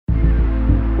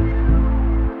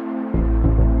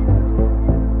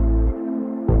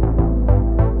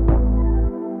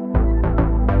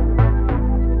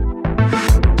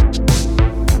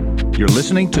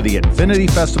listening to the Infinity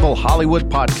Festival Hollywood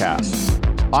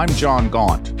Podcast. I'm John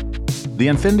Gaunt. The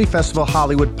Infinity Festival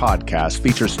Hollywood Podcast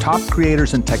features top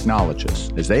creators and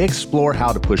technologists as they explore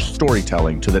how to push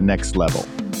storytelling to the next level.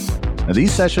 Now,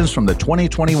 these sessions from the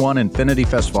 2021 Infinity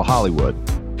Festival Hollywood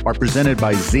are presented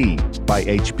by Z by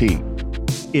HP,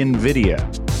 NVIDIA,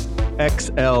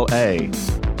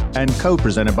 XLA, and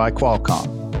co-presented by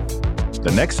Qualcomm.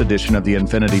 The next edition of the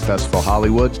Infinity Festival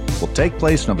Hollywood will take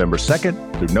place November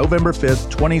 2nd through November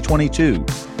 5th, 2022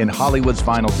 in Hollywood's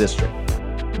Final District.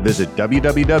 Visit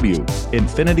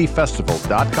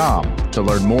www.infinityfestival.com to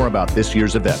learn more about this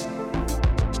year's event.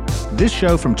 This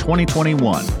show from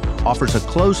 2021 offers a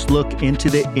close look into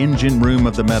the engine room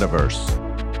of the Metaverse.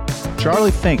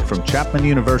 Charlie Fink from Chapman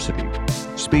University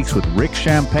speaks with Rick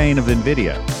Champagne of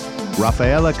NVIDIA,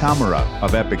 Rafaela Camara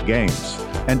of Epic Games,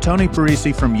 and Tony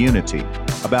Parisi from Unity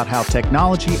about how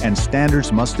technology and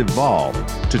standards must evolve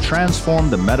to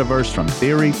transform the metaverse from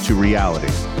theory to reality.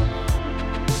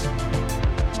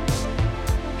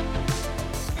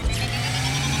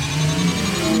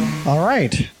 All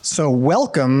right, so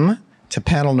welcome to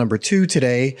panel number 2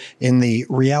 today in the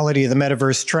Reality of the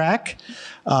Metaverse track.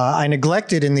 I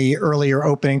neglected in the earlier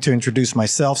opening to introduce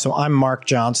myself, so I'm Mark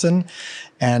Johnson,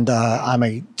 and I'm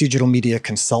a digital media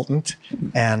consultant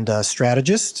and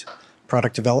strategist,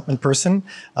 product development person.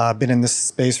 Been in this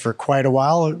space for quite a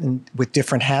while with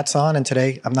different hats on, and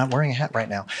today I'm not wearing a hat right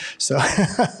now, so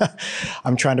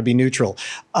I'm trying to be neutral.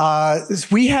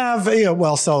 We have,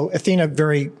 so Athena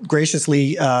very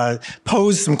graciously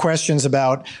posed some questions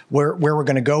about where we're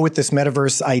going to go with this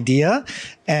metaverse idea,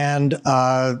 and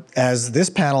as this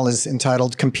panel is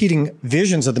entitled Competing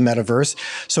Visions of the Metaverse,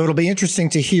 so it'll be interesting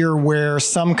to hear where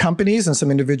some companies and some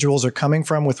individuals are coming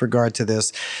from with regard to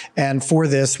this. And for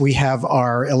this, we have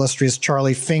our illustrious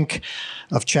Charlie Fink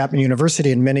of Chapman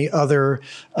University and many other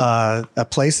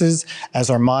places as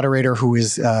our moderator, who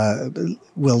is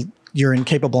you're in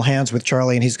capable hands with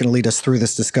Charlie, and he's going to lead us through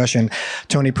this discussion.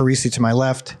 Tony Parisi to my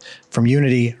left from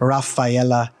Unity,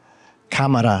 Rafaela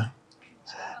Camara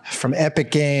from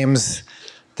Epic Games.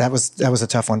 That was a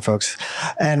tough one, folks.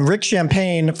 And Rick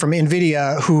Champagne from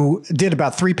NVIDIA, who did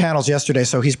about 3 panels yesterday,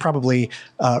 so he's probably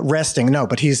resting. No,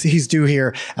 but he's due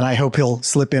here, and I hope he'll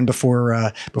slip in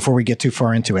before we get too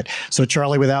far into it. So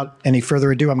Charlie, without any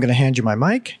further ado, I'm going to hand you my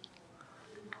mic,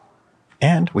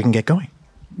 and we can get going.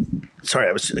 Sorry,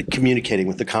 I was communicating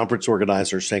with the conference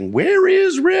organizer saying, where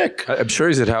is Rick? I'm sure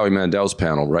he's at Howie Mandel's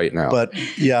panel right now. But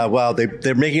yeah, well,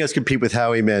 they're making us compete with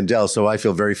Howie Mandel, so I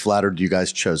feel very flattered you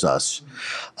guys chose us.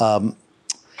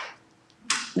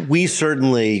 We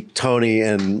certainly, Tony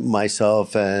and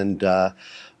myself and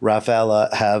Rafaela,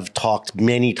 have talked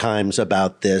many times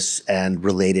about this and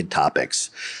related topics.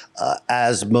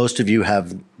 As most of you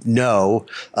know,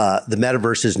 the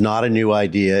metaverse is not a new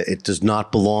idea. It does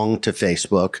not belong to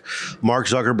Facebook. Mark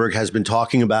Zuckerberg has been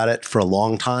talking about it for a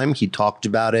long time. He talked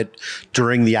about it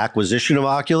during the acquisition of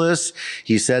Oculus.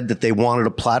 He said that they wanted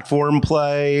a platform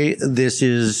play. This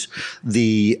is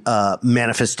the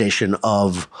manifestation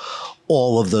of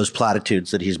all of those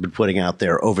platitudes that he's been putting out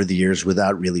there over the years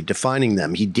without really defining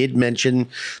them. He did mention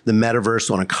the metaverse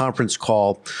on a conference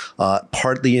call,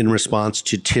 partly in response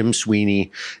to Tim Sweeney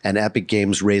and Epic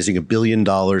Games raising $1 billion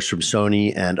from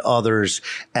Sony and others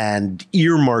and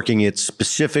earmarking it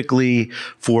specifically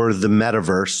for the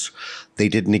metaverse. They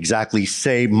didn't exactly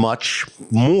say much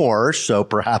more, so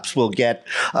perhaps we'll get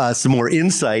some more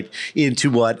insight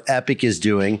into what Epic is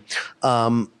doing.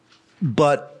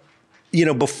 But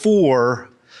before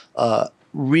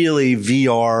really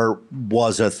VR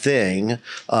was a thing,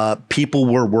 people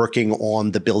were working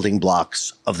on the building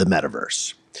blocks of the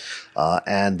metaverse.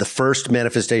 And the first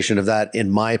manifestation of that, in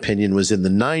my opinion, was in the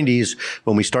 90s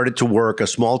when we started to work, a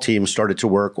small team started to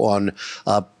work on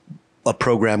a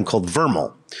program called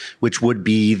Vermal, which would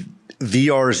be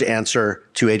VR's answer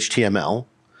to HTML,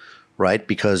 right?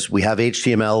 Because we have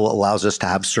HTML allows us to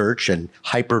have search and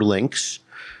hyperlinks,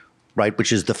 right,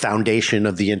 which is the foundation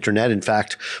of the internet. In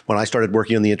fact, when I started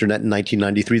working on the internet in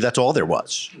 1993, that's all there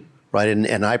was, right? And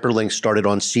hyperlinks started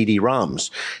on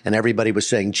CD-ROMs, and everybody was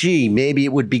saying, gee, maybe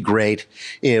it would be great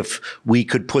if we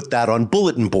could put that on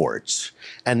bulletin boards.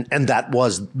 And that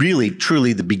was really,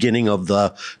 truly the beginning of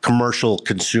the commercial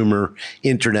consumer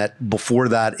internet. Before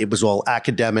that, it was all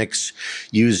academics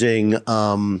using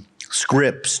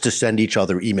scripts to send each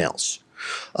other emails.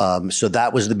 So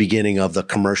that was the beginning of the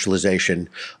commercialization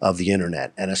of the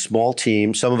internet. And a small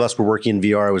team, some of us were working in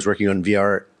VR. I was working on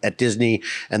VR at Disney,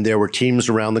 and there were teams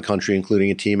around the country, including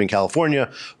a team in California,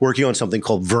 working on something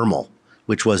called Vermal,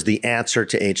 which was the answer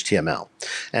to HTML.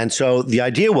 And so the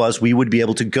idea was we would be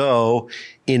able to go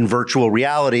in virtual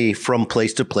reality from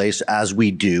place to place as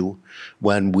we do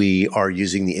when we are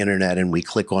using the internet and we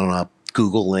click on a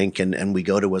Google link and we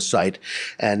go to a site.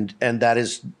 And that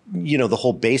is, the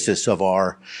whole basis of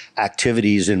our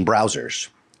activities in browsers.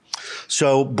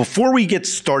 So before we get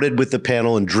started with the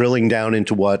panel and drilling down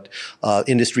into what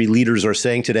industry leaders are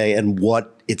saying today and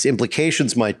what its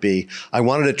implications might be, I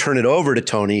wanted to turn it over to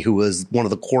Tony, who was one of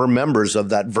the core members of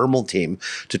that Vermal team,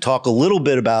 to talk a little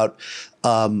bit about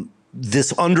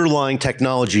this underlying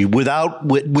technology without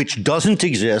which doesn't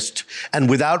exist and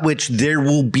without which there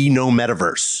will be no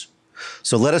metaverse.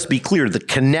 So let us be clear, the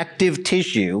connective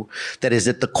tissue that is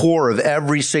at the core of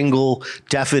every single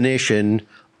definition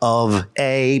of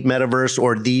a metaverse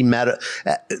or the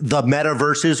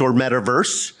metaverses or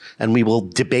metaverse, and we will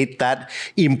debate that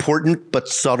important but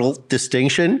subtle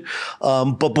distinction.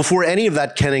 But before any of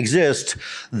that can exist,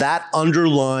 that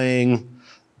underlying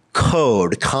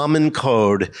code, common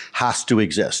code, has to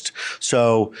exist.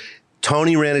 So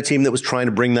Tony ran a team that was trying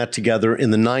to bring that together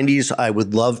in the 90s. I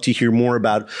would love to hear more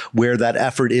about where that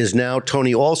effort is now.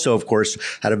 Tony also, of course,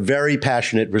 had a very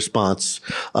passionate response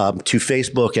to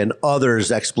Facebook and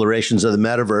others' explorations of the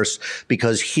metaverse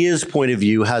because his point of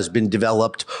view has been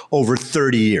developed over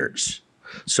 30 years.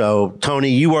 So, Tony,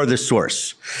 you are the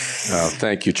source.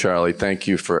 Thank you, Charlie. Thank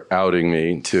you for outing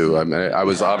me too. I mean, I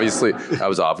was obviously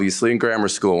in grammar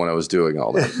school when I was doing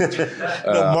all that.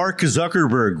 No, Mark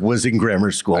Zuckerberg was in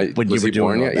grammar school when you were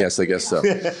doing that. Yes, I guess so.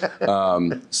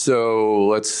 So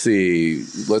let's see.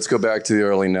 Let's go back to the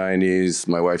early 90s.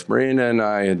 My wife Marina and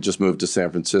I had just moved to San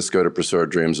Francisco to pursue our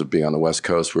dreams of being on the West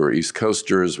Coast. We were East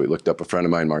Coasters. We looked up a friend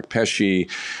of mine, Mark Pesci.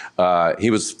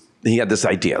 He had this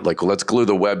idea, like, let's glue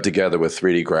the web together with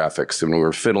 3D graphics. And we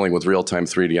were fiddling with real-time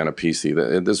 3D on a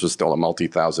PC. This was still a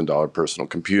multi-$1,000 personal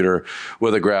computer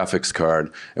with a graphics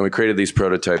card. And we created these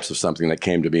prototypes of something that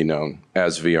came to be known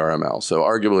as VRML. So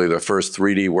arguably the first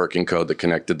 3D working code that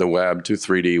connected the web to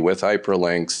 3D with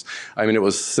hyperlinks. I mean, it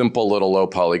was simple little low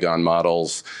polygon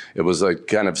models. It was a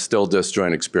kind of still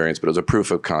disjoint experience, but it was a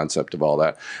proof of concept of all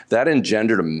that. That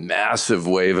engendered a massive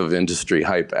wave of industry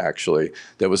hype, actually.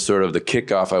 That was sort of the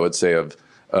kickoff, I would say, of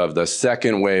the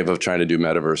second wave of trying to do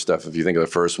metaverse stuff. If you think of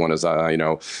the first one as,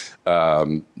 Ivan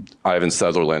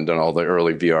Sutherland and all the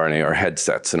early VR and AR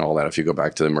headsets and all that, if you go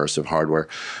back to the immersive hardware.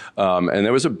 And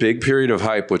there was a big period of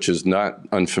hype, which is not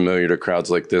unfamiliar to crowds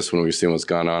like this when we've seen what's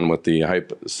gone on with the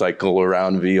hype cycle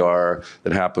around VR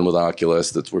that happened with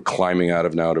Oculus, that we're climbing out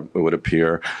of now, it would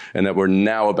appear, and that we're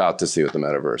now about to see with the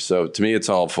metaverse. So to me, it's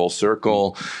all full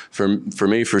circle. For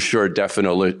me, for sure,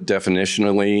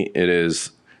 definitionally, it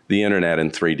is the internet in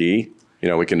 3D.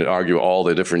 We can argue all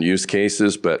the different use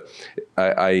cases, but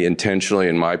I intentionally,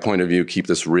 in my point of view, keep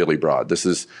this really broad. This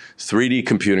is 3D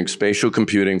computing, spatial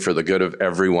computing for the good of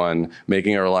everyone,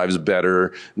 making our lives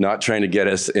better, not trying to get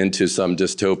us into some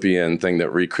dystopian thing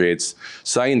that recreates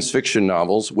science fiction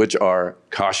novels, which are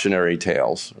cautionary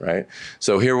tales, right?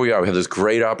 So here we are. We have this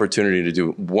great opportunity to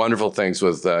do wonderful things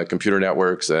with computer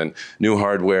networks and new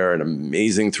hardware and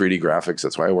amazing 3D graphics.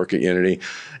 That's why I work at Unity.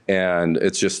 And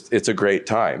it's a great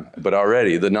time. But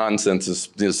already the nonsense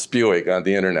is spewing on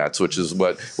the internet, which is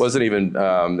what wasn't even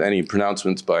any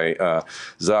pronouncements by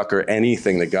Zuck or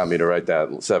anything that got me to write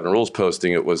that 7 Rules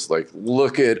posting. It was like,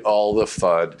 look at all the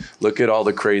FUD, look at all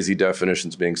the crazy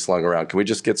definitions being slung around. Can we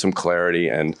just get some clarity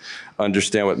and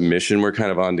understand what mission we're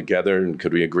kind of on together? And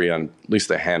could we agree on at least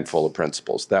a handful of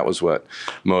principles? That was what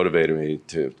motivated me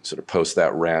to sort of post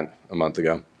that rant a month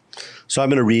ago. So I'm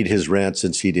going to read his rant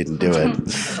since he didn't do it.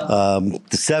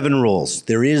 The 7 rules.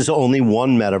 There is only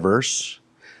one metaverse.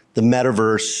 The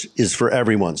metaverse is for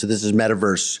everyone. So this is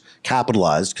metaverse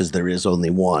capitalized because there is only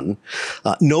one.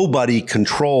 Nobody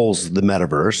controls the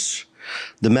metaverse.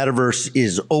 The metaverse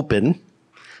is open.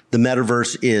 The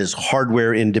metaverse is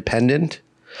hardware independent.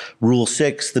 Rule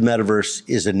 6, the metaverse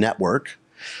is a network.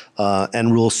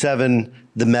 And Rule 7,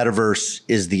 the metaverse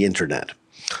is the internet.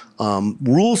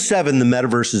 Rule 7, the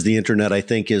metaverse is the internet, I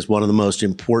think is one of the most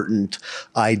important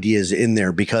ideas in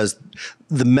there because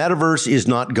the metaverse is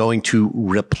not going to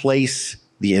replace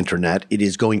the internet. It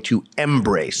is going to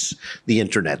embrace the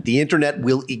internet. The internet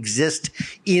will exist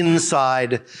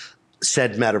inside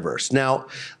said metaverse. Now,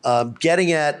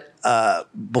 getting at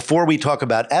before we talk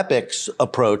about Epic's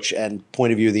approach and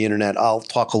point of view of the internet, I'll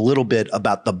talk a little bit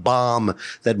about the bomb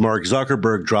that Mark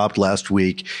Zuckerberg dropped last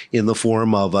week in the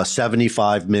form of a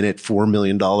 75-minute, $4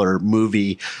 million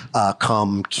movie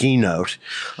come keynote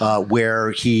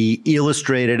where he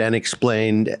illustrated and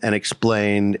explained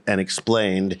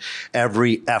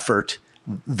every effort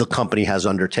the company has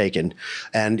undertaken.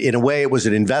 And in a way, it was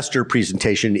an investor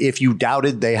presentation. If you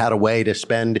doubted they had a way to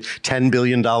spend $10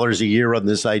 billion a year on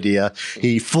this idea,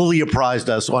 he fully apprised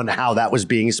us on how that was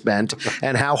being spent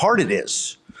and how hard it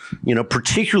is.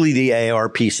 Particularly the AR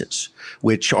pieces,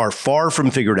 which are far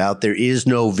from figured out. There is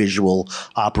no visual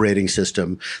operating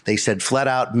system. They said flat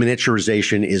out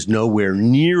miniaturization is nowhere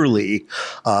nearly,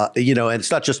 and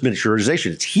it's not just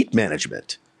miniaturization, it's heat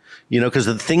management. Because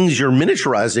the things you're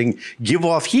miniaturizing give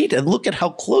off heat, and look at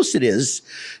how close it is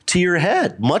to your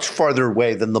head, much farther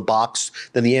away than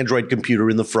the Android computer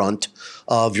in the front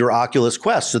of your Oculus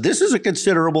Quest. So this is a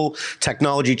considerable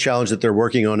technology challenge that they're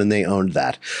working on, and they owned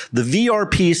that. The VR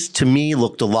piece, to me,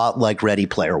 looked a lot like Ready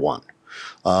Player One.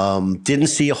 Didn't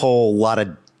see a whole lot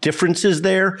of differences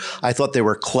there. I thought they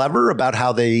were clever about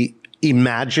how they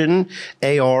imagine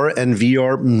AR and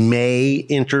VR may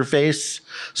interface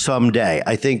someday.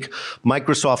 I think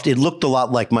it looked a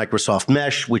lot like Microsoft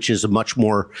Mesh, which is a much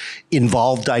more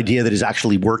involved idea that is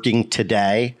actually working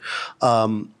today.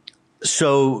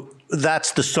 So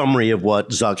that's the summary of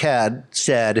what Zuck had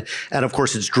said. And of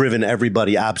course, it's driven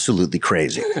everybody absolutely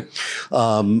crazy.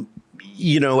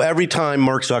 Every time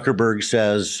Mark Zuckerberg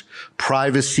says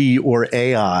privacy or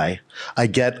AI, I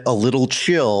get a little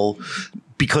chill,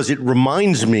 because it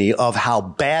reminds me of how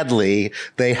badly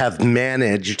they have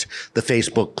managed the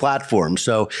Facebook platform.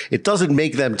 So it doesn't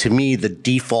make them, to me, the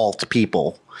default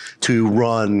people to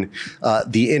run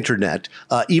the internet.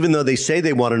 Even though they say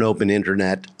they want an open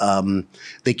internet,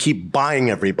 they keep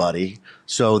buying everybody.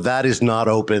 So that is not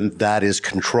open, that is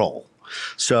control.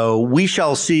 So we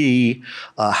shall see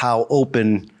how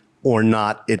open or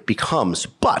not it becomes.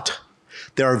 But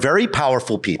there are very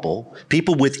powerful people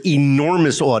with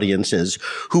enormous audiences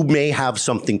who may have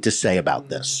something to say about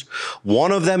this.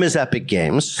 One of them is Epic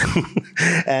Games,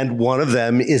 and one of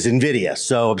them is NVIDIA.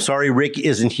 So I'm sorry Rick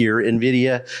isn't here.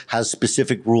 NVIDIA has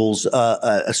specific rules,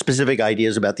 specific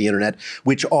ideas about the internet,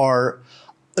 which are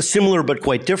similar but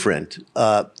quite different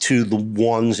to the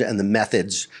ones and the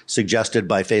methods suggested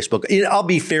by Facebook. I'll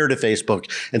be fair to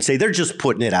Facebook and say they're just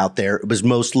putting it out there. It was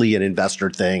mostly an investor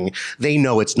thing. They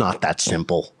know it's not that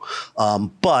simple.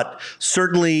 But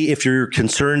certainly if you're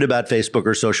concerned about Facebook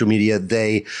or social media,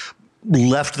 they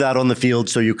left that on the field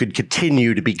so you could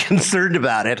continue to be concerned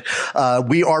about it.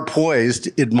 We are poised,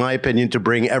 in my opinion, to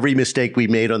bring every mistake we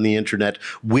made on the internet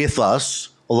with us,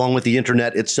 along with the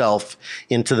internet itself,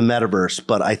 into the metaverse.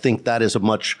 But I think that is a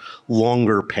much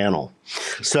longer panel.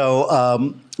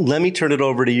 So let me turn it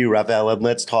over to you, Rafael, and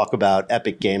let's talk about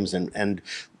Epic Games and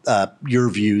your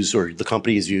views, or the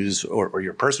company's views, or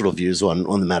your personal views on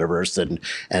the metaverse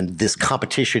and this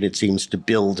competition, it seems, to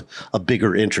build a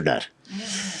bigger internet.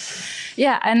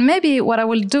 Yeah, and maybe what I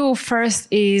will do first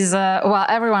is,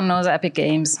 everyone knows Epic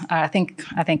Games. I think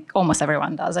almost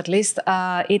everyone does, at least.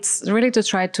 It's really to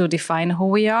try to define who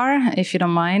we are, if you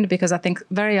don't mind, because I think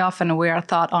very often we are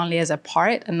thought only as a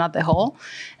part and not the whole.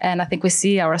 And I think we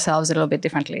see ourselves a little bit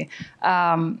differently.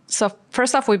 So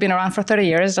first off, we've been around for 30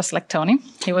 years, just like Tony.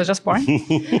 He was just born.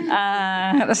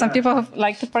 Some people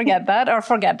like to forget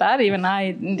that. Even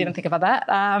I didn't think about that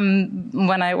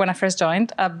when I first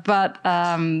joined. But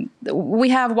we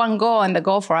have one goal, and the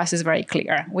goal for us is very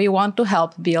clear. We want to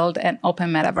help build an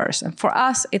open metaverse. And for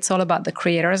us, it's all about the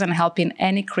creators and helping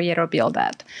any creator build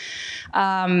that.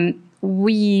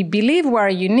 We believe we're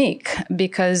unique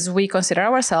because we consider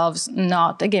ourselves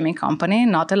not a gaming company,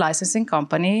 not a licensing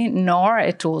company, nor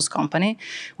a tools company.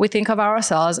 We think of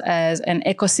ourselves as an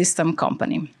ecosystem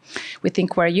company. We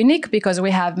think we're unique because we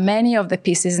have many of the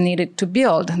pieces needed to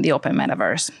build the open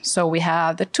metaverse. So we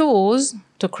have the tools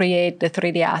to create the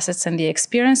 3D assets and the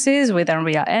experiences with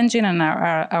Unreal Engine and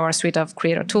our suite of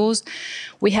creator tools.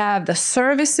 We have the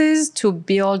services to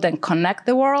build and connect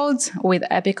the worlds with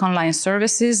Epic Online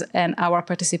Services and our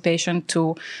participation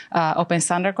to open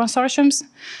standard consortiums.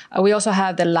 We also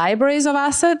have the libraries of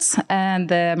assets and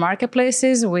the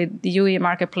marketplaces with the UE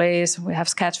Marketplace. We have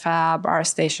Sketchfab,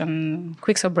 ArtStation,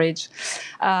 Quixelbridge.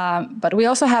 But we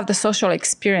also have the social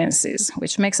experiences,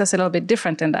 which makes us a little bit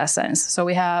different in that sense. So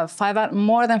we have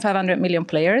more than 500 million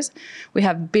players. We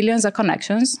have billions of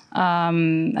connections.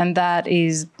 And that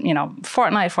is,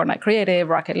 Fortnite Creative,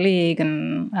 Rocket League,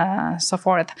 and so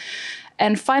forth.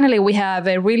 And finally, we have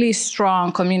a really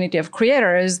strong community of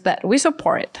creators that we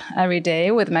support every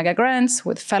day with mega grants,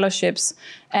 with fellowships.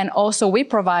 And also we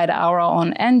provide our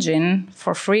own engine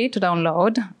for free to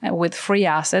download with free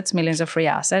assets, millions of free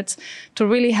assets, to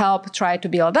really help try to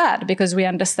build that, because we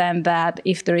understand that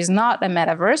if there is not a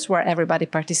metaverse where everybody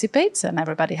participates and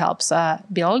everybody helps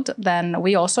build, then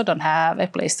we also don't have a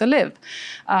place to live.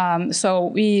 So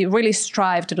we really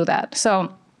strive to do that.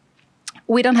 So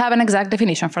We don't have an exact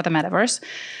definition for the metaverse.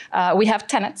 We have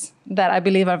tenets that I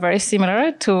believe are very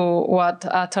similar to what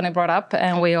Tony brought up,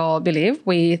 and we all believe.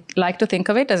 We like to think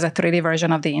of it as a 3D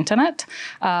version of the internet,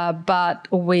 but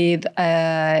with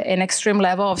an extreme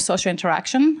level of social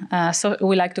interaction. So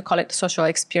we like to call it social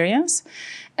experience.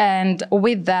 And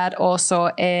with that also,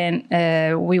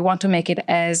 we want to make it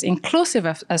as inclusive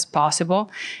as possible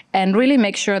and really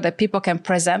make sure that people can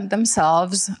present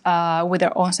themselves with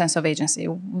their own sense of agency.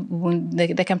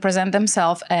 They can present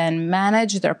themselves and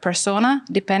manage their persona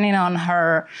depending on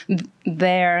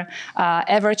their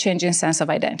ever-changing sense of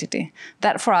identity.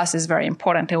 That for us is very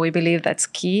important, and we believe that's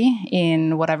key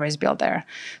in whatever is built there.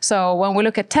 So when we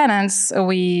look at tenants,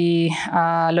 we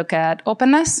look at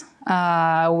openness,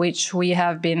 which we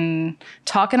have been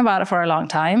talking about for a long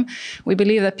time. We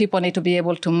believe that people need to be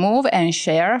able to move and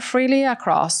share freely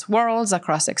across worlds,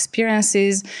 across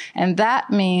experiences, and that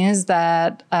means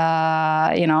that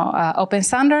open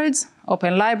standards,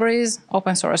 open libraries,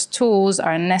 open source tools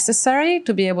are necessary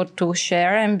to be able to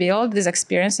share and build these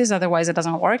experiences. Otherwise, it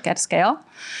doesn't work at scale.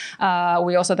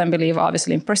 We also then believe,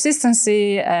 obviously, in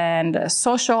persistency and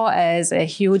social as a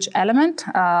huge element.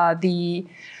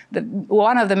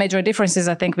 One of the major differences,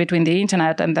 I think, between the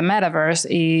internet and the metaverse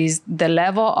is the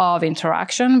level of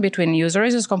interaction between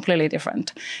users is completely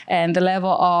different. And the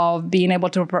level of being able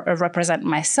to represent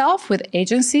myself with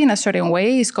agency in a certain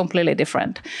way is completely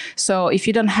different. So if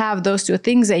you don't have those two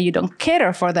things and you don't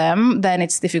cater for them, then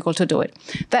it's difficult to do it.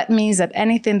 That means that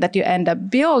anything that you end up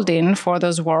building for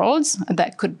those worlds,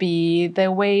 that could be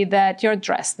the way that you're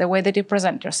dressed, the way that you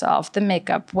present yourself, the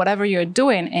makeup, whatever you're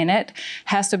doing in it,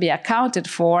 has to be accounted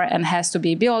for and has to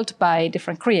be built by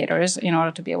different creators in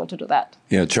order to be able to do that.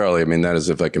 Yeah, Charlie, I mean, that is,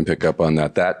 if I can pick up on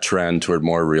that trend toward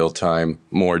more real-time,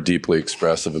 more deeply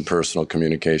expressive and personal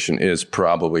communication is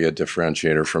probably a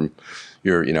differentiator from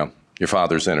your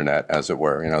father's internet, as it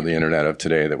were, the internet of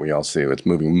today that we all see. It's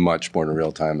moving much more to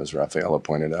real time, as Raffaella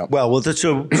pointed out. Well,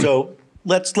 so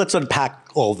let's unpack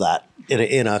all that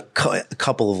in a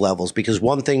couple of levels, because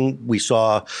one thing we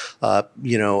saw,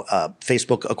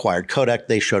 Facebook acquired Kodak.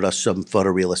 They showed us some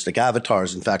photorealistic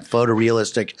avatars. In fact,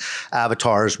 photorealistic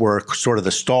avatars were sort of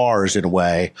the stars, in a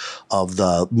way, of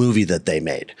the movie that they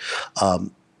made.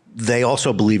 They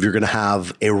also believe you're going to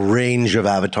have a range of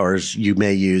avatars you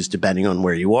may use depending on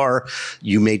where you are.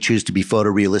 You may choose to be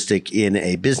photorealistic in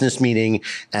a business meeting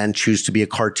and choose to be a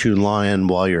cartoon lion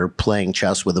while you're playing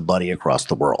chess with a buddy across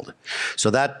the world. So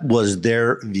that was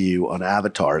their view on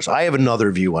avatars. I have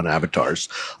another view on avatars.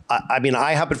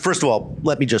 First of all,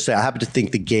 let me just say, I happen to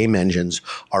think the game engines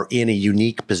are in a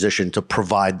unique position to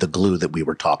provide the glue that we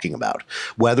were talking about.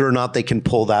 Whether or not they can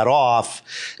pull that off,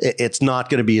 it's not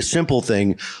going to be a simple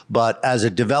thing. But as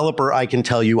a developer, I can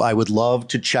tell you I would love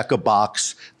to check a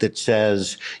box that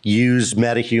says use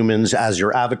metahumans as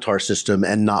your avatar system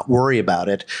and not worry about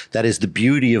it. That is the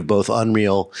beauty of both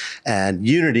Unreal and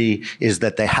Unity, is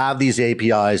that they have these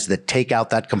APIs that take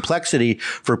out that complexity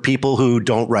for people who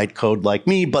don't write code like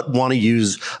me, but want to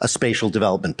use a spatial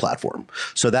development platform.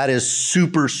 So that is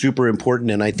super, super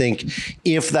important. And I think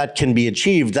if that can be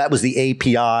achieved, that was the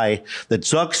API that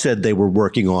Zuck said they were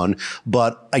working on,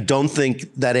 but I don't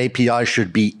think that API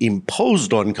should be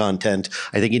imposed on content.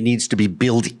 I think it needs to be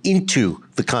built into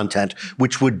the content,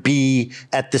 which would be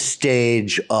at the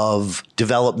stage of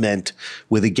development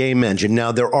with a game engine.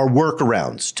 Now, there are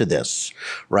workarounds to this,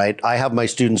 right? I have my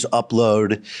students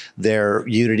upload their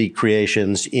Unity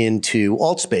creations into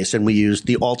Altspace, and we use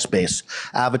the Altspace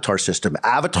avatar system.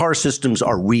 Avatar systems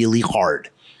are really hard.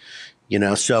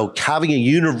 So having a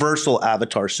universal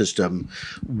avatar system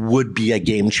would be a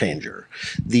game changer.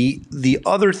 The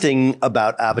other thing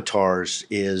about avatars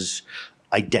is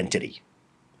identity,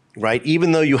 right?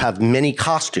 Even though you have many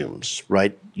costumes,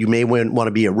 right? You may want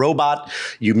to be a robot.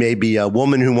 You may be a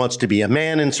woman who wants to be a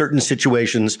man in certain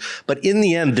situations. But in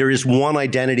the end, there is one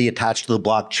identity attached to the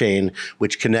blockchain,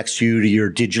 which connects you to your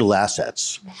digital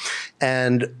assets.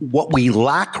 And what we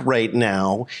lack right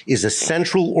now is a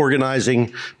central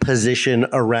organizing position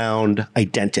around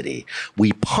identity.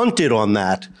 We punted on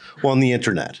that on the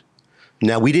internet.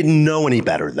 Now, we didn't know any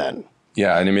better then.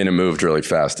 Yeah, and I mean, it moved really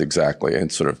fast, exactly, and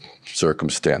sort of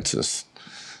circumstances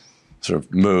sort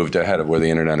of moved ahead of where the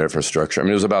internet infrastructure. I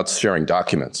mean, it was about sharing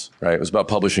documents, right? It was about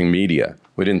publishing media.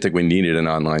 We didn't think we needed an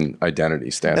online identity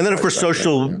standard. And then, of course,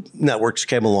 social networks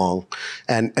came along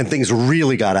and things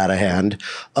really got out of hand.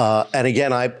 And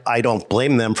again, I don't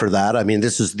blame them for that. I mean,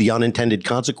 this is the unintended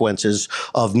consequences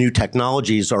of new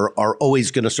technologies are always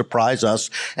going to surprise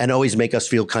us and always make us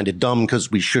feel kind of dumb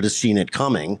because we should have seen it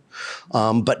coming.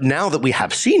 But now that we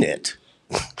have seen it,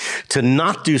 to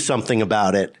not do something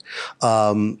about it,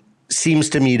 seems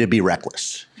to me to be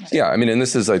reckless. Yeah, I mean, and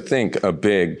this is, I think, a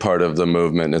big part of the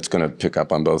movement. It's going to pick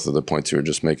up on both of the points you were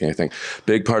just making. I think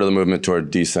big part of the movement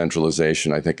toward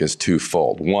decentralization, I think, is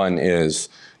twofold. One is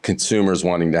consumers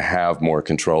wanting to have more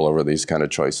control over these kind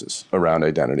of choices around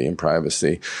identity and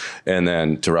privacy. And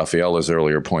then to Rafaela's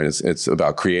earlier point, it's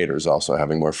about creators also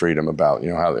having more freedom about,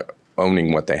 how they're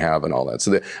owning what they have and all that.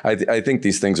 So I think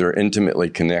these things are intimately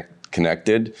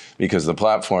connected, because the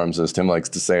platforms, as Tim likes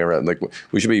to say, are like,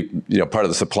 we should be part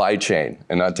of the supply chain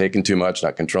and not taking too much,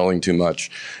 not controlling too much.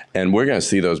 And we're going to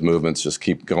see those movements just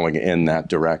keep going in that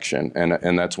direction.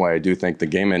 And that's why I do think the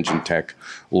game engine tech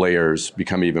layers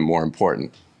become even more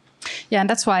important. Yeah, and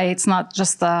that's why it's not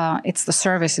just it's the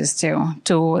services too,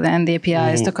 and the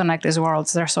APIs to connect these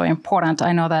worlds. They're so important.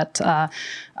 I know that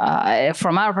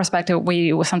from our perspective,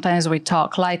 we sometimes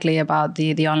talk lightly about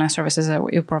the online services that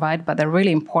we provide, but they're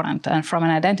really important. And from an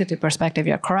identity perspective,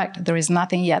 you're correct. There is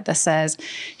nothing yet that says,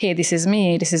 hey, this is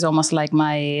me. This is almost like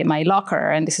my locker,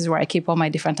 and this is where I keep all my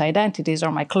different identities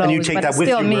or my clothes. And you take that with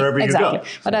you wherever you go.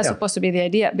 But that's supposed to be the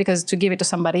idea, because to give it to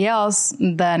somebody else,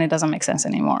 then it doesn't make sense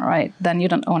anymore, right? Then you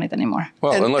don't own it anymore.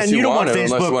 Well, unless you want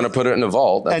to put it in a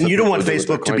vault. And you don't want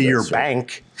Facebook to be your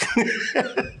bank.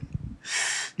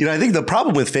 I think the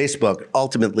problem with Facebook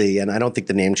ultimately, and I don't think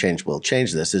the name change will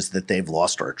change this, is that they've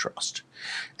lost our trust.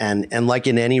 And like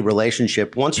in any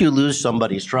relationship, once you lose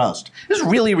somebody's trust, it's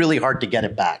really, really hard to get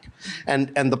it back. And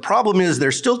the problem is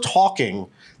they're still talking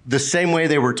the same way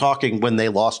they were talking when they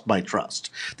lost my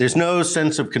trust. There's no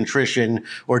sense of contrition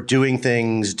or doing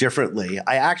things differently.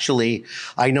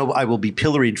 I know I will be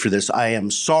pilloried for this. I am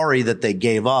sorry that they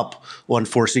gave up on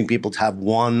forcing people to have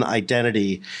one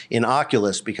identity in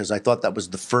Oculus, because I thought that was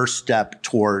the first step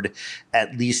toward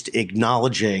at least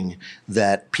acknowledging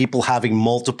that people having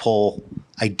multiple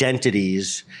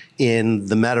identities in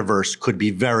the metaverse could be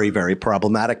very, very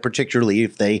problematic, particularly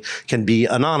if they can be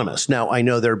anonymous. Now, I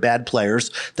know there are bad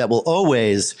players that will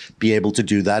always be able to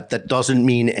do that. That doesn't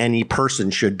mean any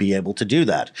person should be able to do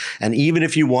that. And even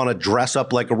if you want to dress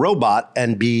up like a robot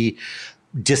and be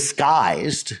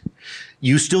disguised,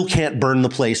 you still can't burn the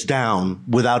place down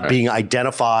without being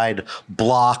identified,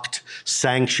 blocked,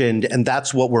 sanctioned. And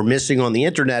that's what we're missing on the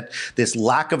internet. This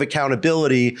lack of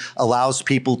accountability allows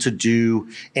people to do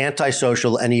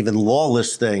antisocial and even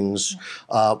lawless things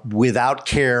without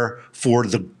care for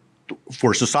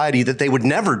society that they would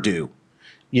never do,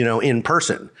 in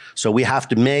person. So we have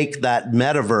to make that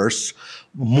metaverse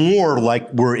more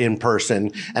like we're in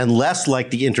person and less like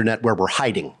the internet where we're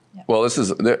hiding. Well, this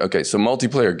is, okay, so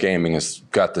multiplayer gaming has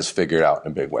got this figured out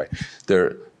in a big way. There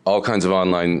are all kinds of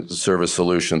online service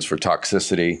solutions for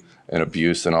toxicity and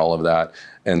abuse and all of that.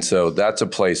 And so that's a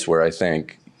place where I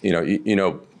think,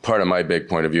 part of my big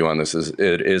point of view on this is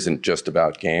it isn't just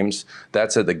about games.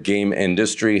 That said, the game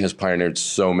industry has pioneered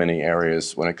so many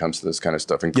areas when it comes to this kind of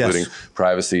stuff, including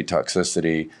privacy,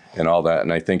 toxicity, and all that.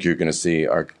 And I think you're going to see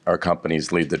our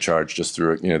companies lead the charge just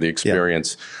through the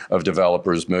experience of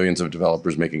developers, millions of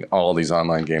developers making all these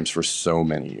online games for so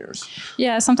many years.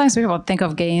 Yeah, sometimes people think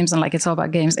of games and like it's all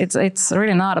about games. It's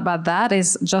really not about that.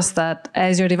 It's just that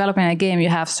as you're developing a game, you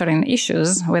have certain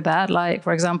issues with that. Like,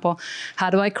 for example, how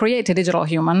do I create a digital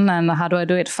human, and how do I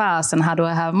do it fast, and how do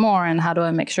I have more, and how do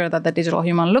I make sure that the digital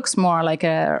human looks more like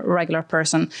a regular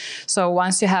person? So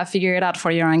once you have figured it out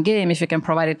for your own game, if you can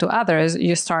provide it to others,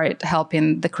 you start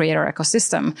helping the creator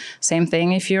ecosystem. Same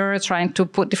thing if you're trying to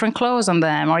put different clothes on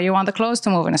them, or you want the clothes to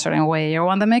move in a certain way, or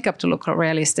want the makeup to look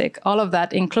realistic. All of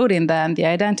that, including then the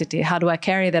identity. How do I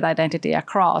carry that identity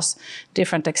across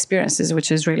different experiences,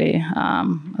 which is really,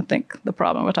 I think, the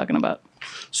problem we're talking about.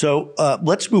 So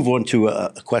let's move on to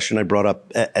a question I brought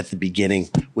up at the beginning,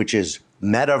 which is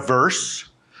metaverse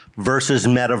versus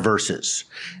metaverses.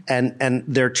 And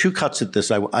there are two cuts at this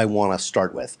I want to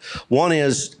start with. One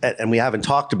is, and we haven't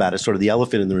talked about it, sort of the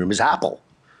elephant in the room, is Apple.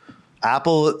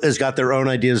 Apple has got their own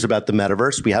ideas about the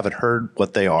metaverse. We haven't heard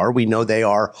what they are. We know they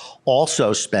are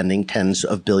also spending tens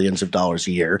of billions of dollars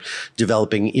a year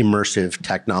developing immersive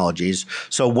technologies.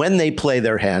 So when they play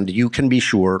their hand, you can be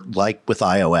sure, like with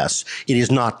iOS, it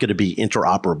is not going to be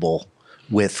interoperable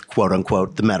with, quote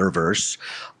unquote, the metaverse.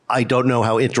 I don't know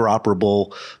how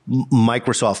interoperable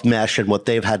Microsoft Mesh and what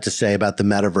they've had to say about the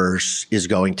metaverse is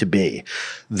going to be.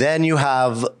 Then you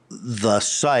have the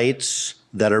sites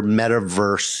that are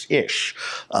metaverse-ish,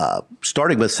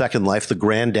 starting with Second Life, the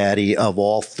granddaddy of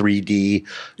all 3D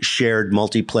shared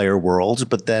multiplayer worlds,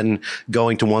 but then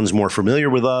going to ones more familiar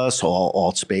with us,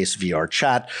 Alt Space VR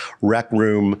Chat, Rec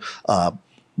Room,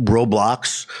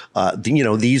 Roblox.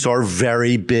 These are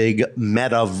very big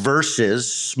metaverses,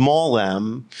 small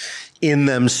m, in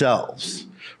themselves.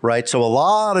 Right. So a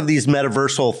lot of these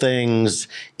metaversal things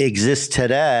exist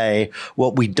today.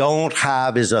 What we don't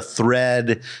have is a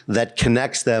thread that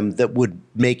connects them that would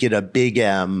make it a big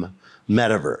M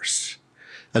metaverse.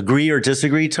 Agree or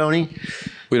disagree, Tony?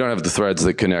 We don't have the threads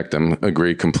that connect them.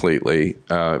 Agree completely.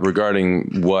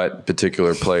 Regarding what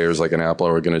particular players like an Apple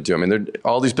are going to do, I mean,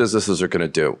 all these businesses are going to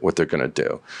do what they're going to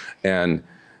do. And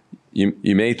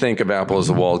you may think of Apple as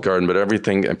a walled garden, but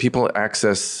everything, and people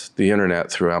access the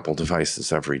internet through Apple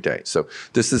devices every day. So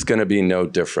this is going to be no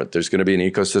different. There's going to be an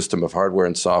ecosystem of hardware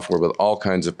and software with all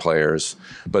kinds of players,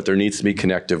 but there needs to be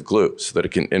connective glue so that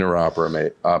it can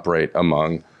operate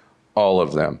among all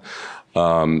of them.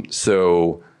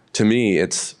 So to me,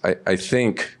 I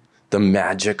think the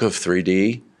magic of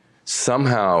 3D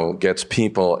somehow gets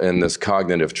people in this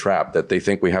cognitive trap that they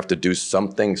think we have to do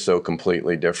something so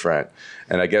completely different.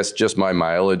 And I guess just my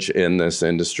mileage in this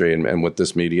industry and with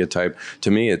this media type,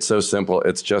 to me, it's so simple.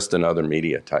 It's just another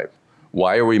media type.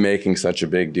 Why are we making such a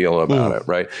big deal about it,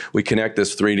 right? We connect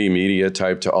this 3D media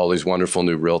type to all these wonderful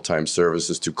new real-time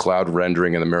services, to cloud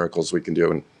rendering and the miracles we can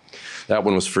do. And that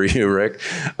one was for you, Rick,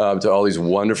 to all these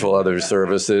wonderful other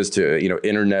services, to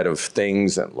Internet of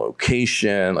Things and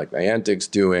location, like Niantic's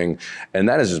doing, and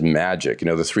that is just magic. The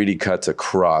 3D cuts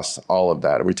across all of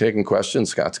that. Are we taking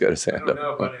questions? Scott's got his hand up. I don't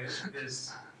know, but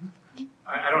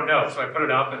I don't know, so I put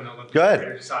it up and I'll let the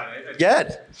moderator decide.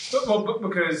 Good.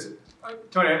 Because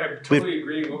Tony, I totally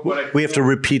agree with what I feel. We have to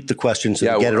repeat the question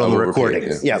so we get it on the recording.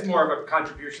 It's more of a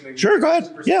contribution than sure, go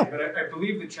ahead. Yeah. But I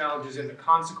believe the challenge is in the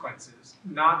consequences,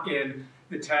 not in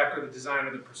the tech or the design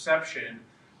or the perception,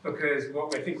 because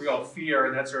what I think we all fear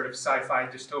in that sort of sci-fi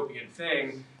dystopian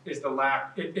thing is the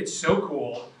lack. It's so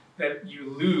cool that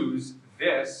you lose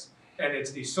this, and it's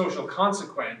the social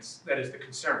consequence that is the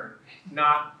concern,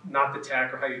 not the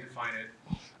tech or how you define it.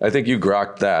 I think you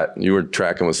grokked that. You were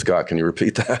tracking with Scott. Can you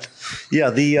repeat that? Yeah,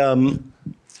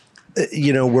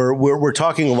 we're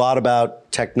talking a lot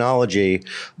about technology,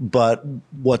 but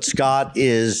what Scott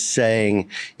is saying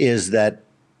is that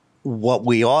what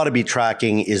we ought to be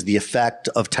tracking is the effect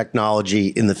of technology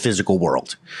in the physical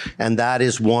world. And that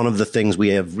is one of the things we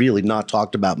have really not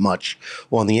talked about much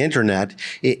on the internet.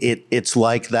 It's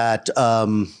like that, I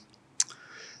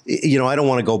don't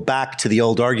want to go back to the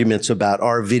old arguments about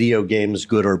are video games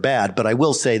good or bad, but I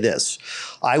will say this.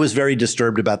 I was very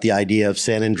disturbed about the idea of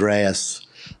San Andreas,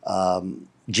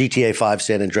 GTA 5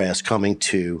 San Andreas coming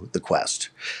to the Quest.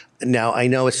 Now, I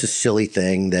know it's a silly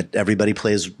thing that everybody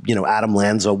plays, Adam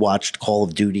Lanza watched Call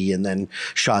of Duty and then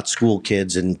shot school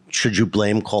kids. And should you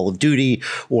blame Call of Duty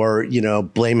or,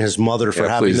 blame his mother for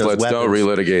having those weapons? Please, let's don't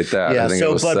relitigate that. Yeah, I think it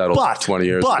was settled 20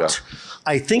 years ago. But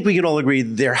I think we can all agree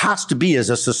there has to be, as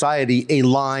a society, a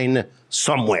line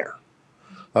somewhere.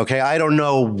 Okay, I don't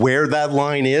know where that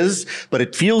line is, but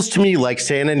it feels to me like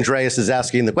San Andreas is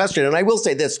asking the question. And I will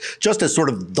say this, just as sort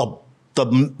of the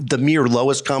mere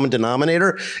lowest common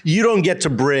denominator, you don't get to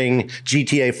bring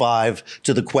GTA 5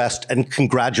 to the Quest and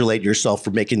congratulate yourself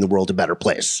for making the world a better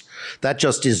place. That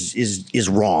just is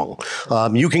wrong.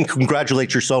 You can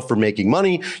congratulate yourself for making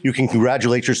money. You can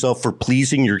congratulate yourself for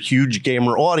pleasing your huge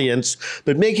gamer audience,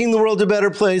 but making the world a better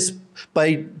place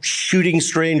by shooting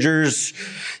strangers,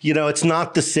 it's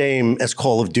not the same as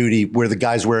Call of Duty where the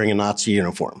guy's wearing a Nazi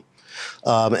uniform.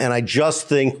 And I just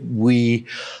think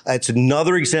it's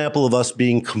another example of us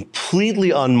being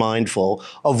completely unmindful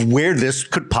of where this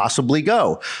could possibly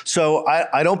go. So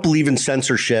I don't believe in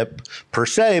censorship per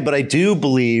se, but I do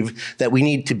believe that we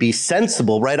need to be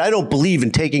sensible, right? I don't believe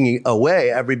in taking away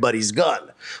everybody's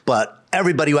gun, but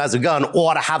everybody who has a gun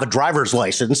ought to have a driver's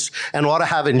license and ought to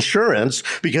have insurance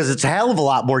because it's a hell of a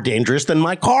lot more dangerous than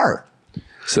my car.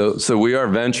 So we are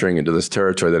venturing into this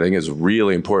territory that I think is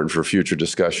really important for future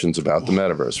discussions about the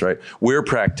metaverse, right? We're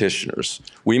practitioners.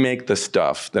 We make the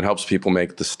stuff that helps people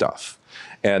make the stuff.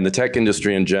 And the tech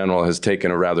industry in general has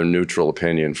taken a rather neutral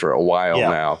opinion for a while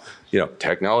now.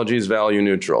 Technology is value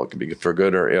neutral. It can be for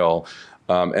good or ill.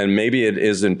 And maybe it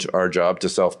isn't our job to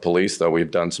self-police, though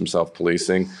we've done some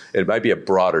self-policing. It might be a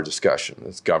broader discussion.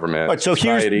 It's government, right, so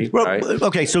society, right?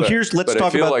 Okay, so let's talk about... I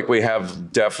feel like we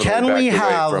have definitely can we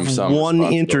have from some one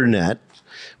internet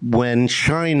when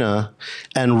China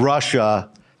and Russia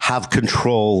have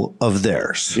control of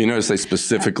theirs? You notice they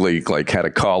specifically had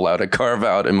a carve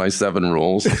out in my 7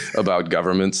 rules about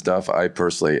government stuff. I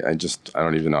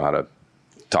don't even know how to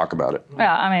talk about it.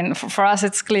 Yeah, I mean, for us,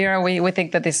 it's clear. We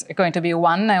think that it's going to be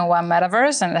one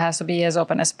metaverse, and it has to be as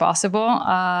open as possible.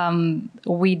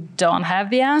 We don't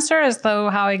have the answer as to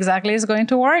how exactly it's going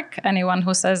to work. Anyone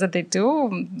who says that they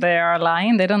do, they are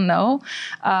lying. They don't know.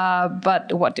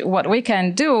 But what we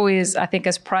can do is, I think,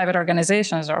 as private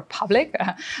organizations or public,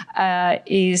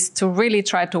 is to really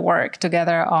try to work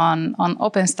together on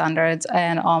open standards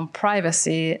and on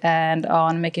privacy and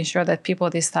on making sure that people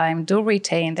this time do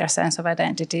retain their sense of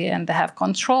identity and they have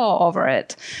control over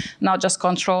it. Not just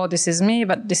control, this is me,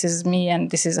 but this is me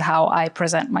and this is how I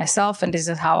present myself and this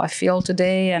is how I feel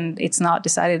today, and it's not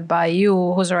decided by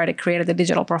you who's already created the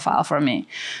digital profile for me.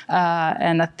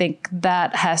 And I think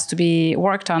that has to be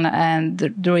worked on, and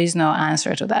there is no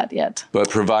answer to that yet. But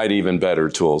provide even better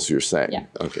tools, you're saying. Yeah.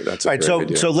 Okay, that's a All right, great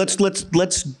idea. so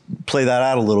let's play that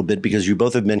out a little bit, because you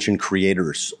both have mentioned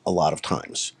creators a lot of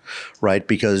times, right?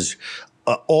 Because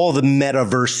all the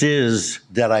metaverses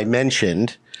that I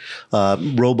mentioned,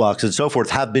 Roblox and so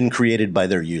forth, have been created by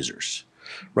their users,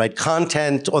 right?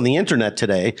 Content on the internet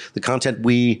today, the content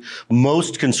we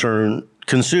most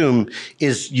consume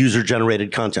is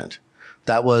user-generated content.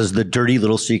 That was the dirty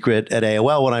little secret at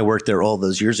AOL when I worked there all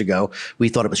those years ago. We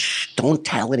thought it was, shh, don't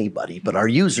tell anybody, but our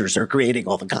users are creating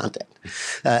all the content.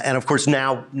 And of course,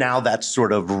 now that's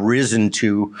sort of risen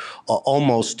to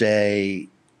almost a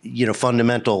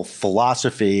fundamental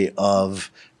philosophy of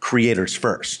creators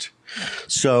first.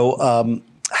 So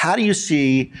how do you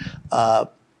see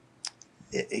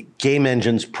game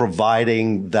engines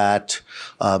providing that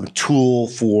tool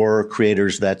for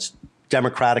creators that's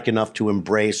democratic enough to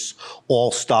embrace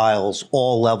all styles,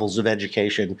 all levels of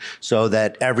education, so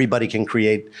that everybody can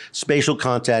create spatial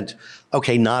content,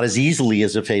 okay, not as easily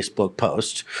as a Facebook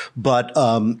post, but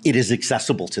it is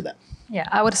accessible to them? Yeah,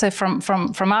 I would say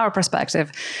from our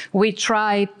perspective, we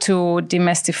try to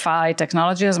demystify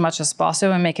technology as much as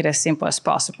possible and make it as simple as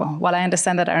possible. While I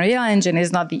understand that Unreal Engine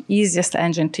is not the easiest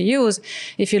engine to use,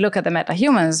 if you look at the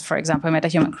MetaHumans, for example,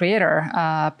 MetaHuman Creator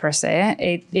per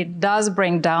se, it does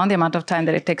bring down the amount of time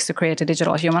that it takes to create a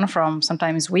digital human from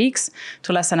sometimes weeks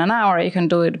to less than an hour. You can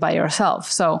do it by yourself.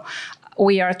 So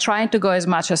we are trying to go as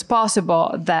much as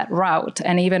possible that route.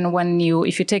 And even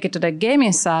if you take it to the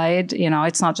gaming side,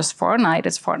 it's not just Fortnite,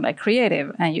 it's Fortnite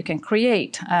Creative. And you can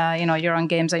create, your own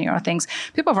games and your own things.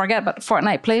 People forget, but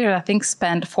Fortnite players, I think,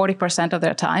 spend 40% of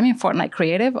their time in Fortnite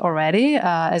Creative already,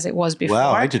 as it was before.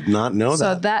 Wow, I did not know that.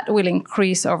 So that will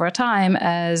increase over time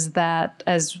as it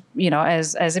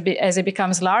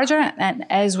becomes larger, and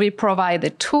as we provide the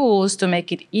tools to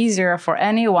make it easier for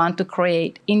anyone to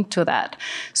create into that.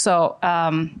 So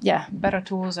better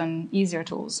tools and easier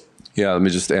tools. Yeah, let me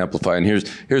just amplify. And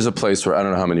here's a place where I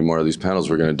don't know how many more of these panels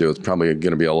we're going to do. It's probably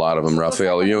going to be a lot of them.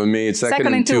 Rafael, you and me, it's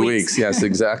second in 2 weeks. Yes,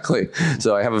 exactly.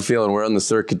 So I have a feeling we're on the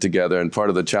circuit together. And part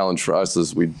of the challenge for us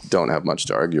is we don't have much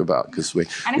to argue about, because we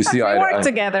see we work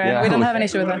together and we don't have an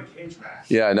issue with it.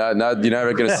 Yeah, you're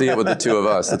never going to see it with the two of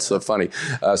us. It's so funny.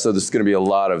 So there's going to be a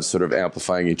lot of sort of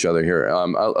amplifying each other here.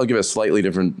 I'll give a slightly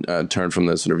different turn from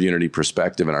the sort of Unity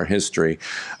perspective in our history.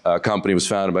 A company was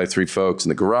founded by three folks in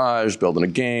the garage, building a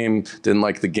game. Didn't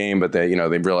like the game, but they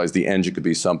realized the engine could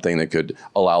be something that could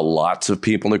allow lots of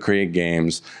people to create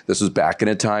games. This was back in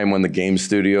a time when the game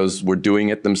studios were doing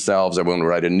it themselves. Everyone would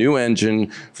write a new engine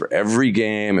for every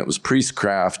game. It was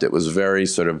priestcraft. It was very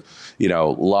sort of,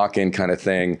 lock-in kind of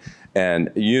thing.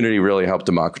 And Unity really helped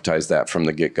democratize that from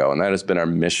the get-go. And that has been our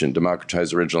mission,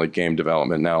 democratize originally game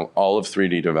development. Now, all of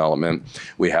 3D development.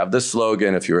 We have this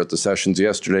slogan. If you were at the sessions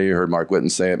yesterday, you heard Mark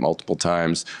Whitten say it multiple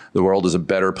times. The world is a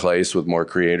better place with more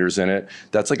creators in it.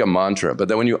 That's like a mantra. But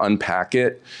then when you unpack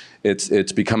it,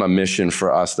 it's become a mission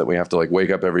for us that we have to wake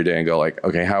up every day and go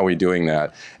okay, how are we doing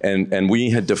that? And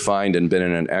we had defined and been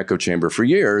in an echo chamber for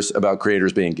years about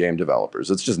creators being game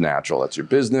developers. It's just natural. That's your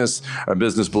business. Our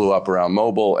business blew up around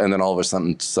mobile, and then all of a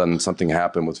sudden something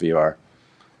happened with VR.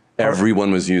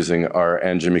 Everyone was using our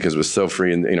engine because it was so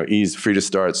free and free to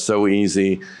start, so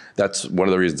easy. That's one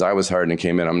of the reasons I was hired and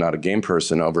came in. I'm not a game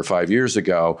person over 5 years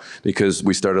ago, because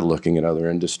we started looking at other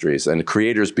industries, and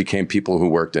creators became people who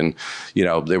worked in,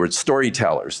 they were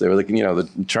storytellers. They were the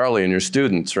Charlie and your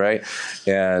students, right?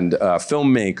 And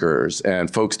filmmakers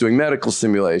and folks doing medical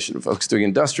simulation, folks doing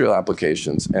industrial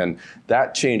applications. And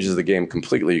that changes the game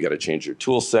completely. You got to change your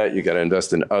tool set. You got to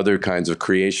invest in other kinds of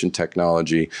creation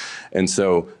technology. And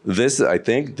so I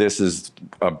think this is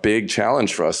a big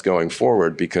challenge for us going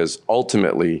forward, because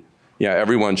ultimately,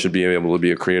 everyone should be able to be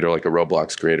a creator like a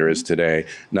Roblox creator is today.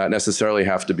 Not necessarily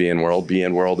have to be in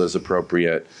world as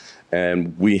appropriate.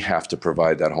 And we have to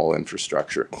provide that whole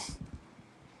infrastructure.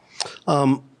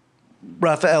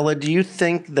 Rafaela, do you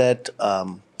think that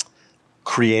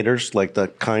creators, like the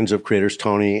kinds of creators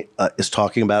Tony is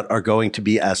talking about, are going to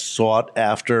be as sought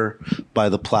after by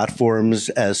the platforms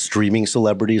as streaming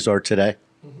celebrities are today?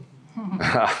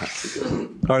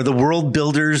 Are the world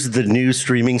builders the new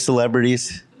streaming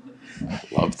celebrities?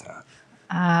 Love that.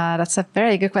 That's a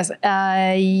very good question.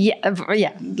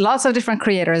 Yeah, lots of different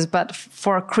creators, but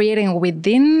for creating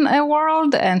within a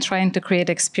world and trying to create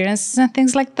experiences and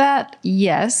things like that,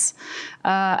 yes.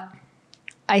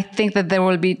 I think that there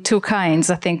will be two kinds.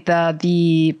 I think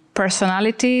the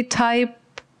personality type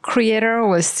creator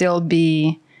will still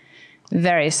be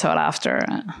very sought after.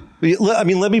 I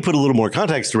mean, let me put a little more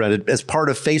context around it. As part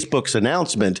of Facebook's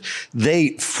announcement,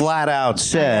 they flat out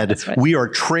said, right, we are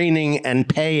training and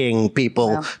paying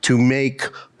people to make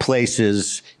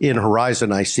places in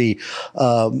Horizon. I see,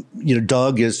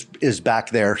 Doug is back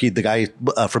there. The guy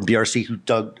from BRC who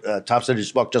Top Center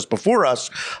spoke just before us.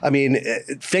 I mean,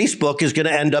 Facebook is going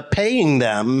to end up paying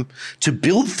them to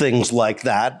build things like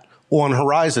that on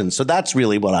Horizon. So that's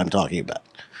really what I'm talking about.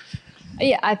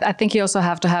 Yeah, I think you also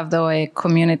have to have, though, a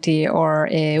community or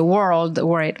a world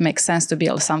where it makes sense to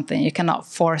build something. You cannot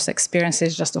force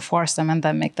experiences just to force them and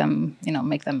then make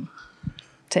them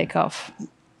take off.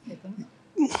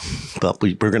 But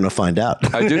we're going to find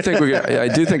out. I do think we're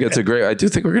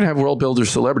going to have world builder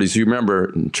celebrities. You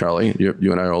remember, Charlie,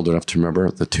 you and I are old enough to remember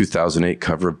the 2008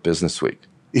 cover of Business Week.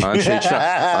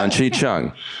 An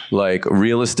Chung, like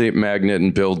real estate magnate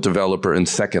and build developer in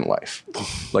Second Life.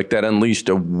 Like that unleashed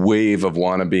a wave of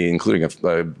wannabe, including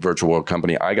a virtual world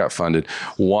company I got funded,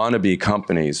 wannabe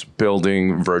companies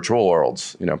building virtual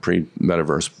worlds,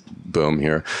 pre-metaverse boom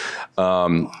here.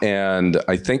 And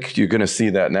I think you're going to see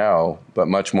that now, but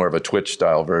much more of a Twitch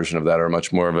style version of that, or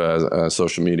much more of a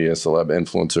social media celeb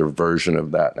influencer version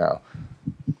of that now.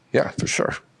 Yeah, for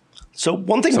sure. So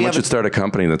one thing someone should start a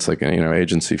company that's like an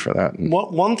agency for that.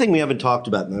 One thing we haven't talked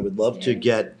about, and I would love to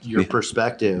get your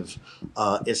perspective,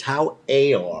 is how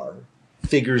AR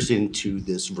figures into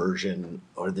this version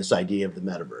or this idea of the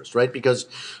metaverse, right? Because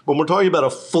when we're talking about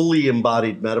a fully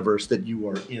embodied metaverse that you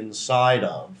are inside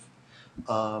of,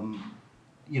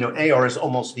 AR is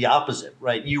almost the opposite,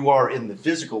 right? You are in the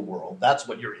physical world. That's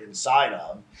what you're inside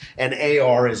of. And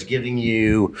AR is giving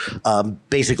you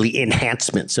basically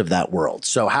enhancements of that world.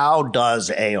 So how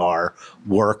does AR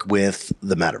work with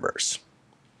the metaverse?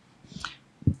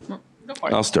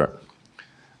 I'll start.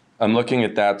 I'm looking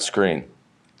at that screen.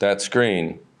 That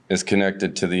screen is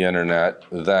connected to the internet.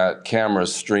 That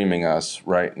camera's streaming us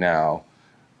right now.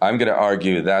 I'm going to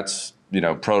argue that's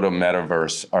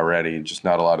proto-metaverse already, just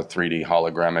not a lot of 3D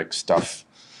hologramic stuff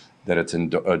that it's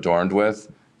adorned with.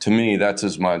 To me, that's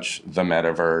as much the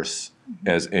metaverse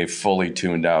as a fully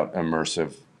tuned out,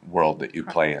 immersive world that you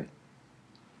play in.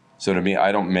 So to me,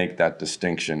 I don't make that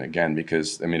distinction, again,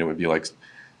 because, it would be like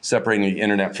separating the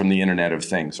internet from the Internet of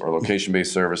Things, or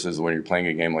location-based services when you're playing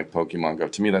a game like Pokemon Go.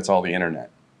 To me, that's all the internet.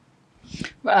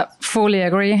 Fully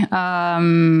agree.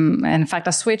 In fact,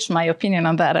 I switched my opinion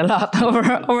on that a lot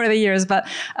over the years. But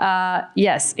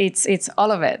yes, it's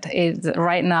all of it.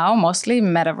 Right now, mostly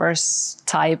metaverse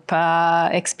type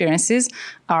experiences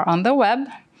are on the web.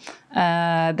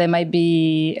 They might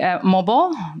be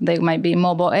mobile. They might be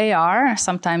mobile AR.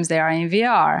 Sometimes they are in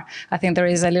VR. I think there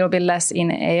is a little bit less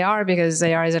in AR because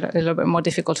AR is a little bit more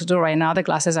difficult to do right now. The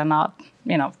glasses are not,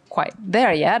 quite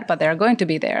there yet, but they're going to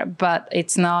be there. But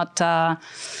it's not.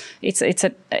 It's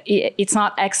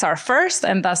not XR first,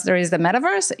 and thus there is the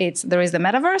metaverse. There is the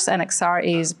metaverse, and XR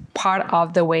is part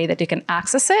of the way that you can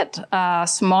access it.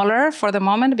 Smaller for the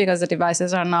moment because the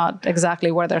devices are not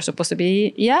exactly where they're supposed to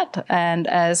be yet. And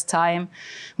as time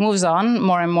moves on,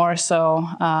 more and more so,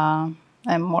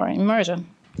 and more immersion.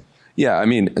 Yeah,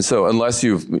 so unless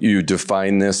you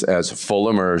define this as full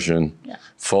immersion,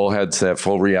 full headset,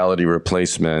 full reality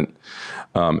replacement,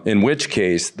 in which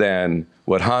case then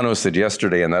what Hanno said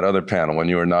yesterday in that other panel when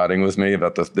you were nodding with me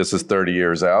about this is 30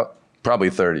 years out, probably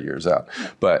 30 years out.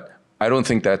 But I don't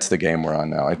think that's the game we're on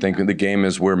now. I think the game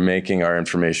is we're making our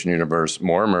information universe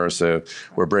more immersive.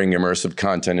 We're bringing immersive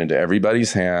content into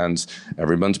everybody's hands.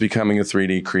 Everyone's becoming a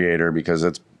 3D creator because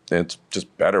it's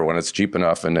just better when it's cheap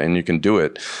enough and you can do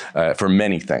it for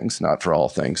many things, not for all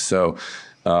things. So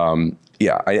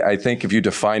I think if you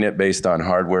define it based on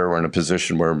hardware, we're in a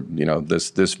position where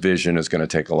this vision is going to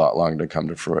take a lot longer to come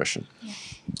to fruition. Yeah.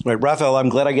 Right, Raphael, I'm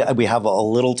glad we have a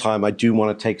little time. I do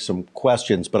want to take some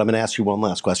questions, but I'm going to ask you one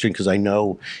last question because I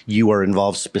know you are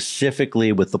involved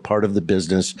specifically with the part of the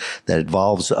business that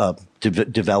involves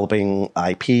developing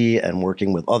IP and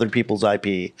working with other people's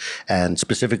IP and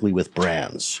specifically with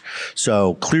brands.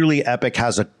 So clearly Epic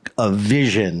has a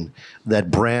vision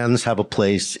that brands have a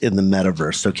place in the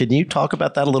metaverse. So can you talk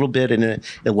about that a little bit and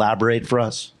elaborate for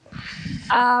us?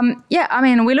 Yeah, I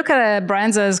mean, we look at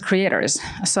brands as creators.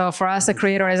 So for us, a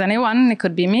creator is anyone. It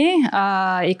could be me.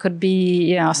 It could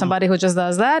be somebody who just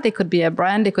does that. It could be a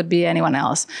brand. It could be anyone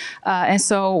else. And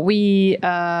so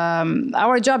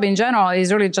our job in general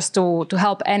is really just to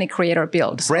help any creator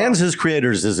build. Brands as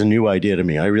creators is a new idea to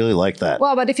me. I really like that.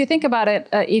 Well, but if you think about it,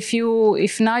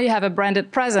 if now you have a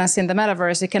branded presence in the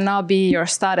metaverse, it cannot be your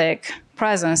static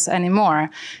presence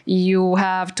anymore. You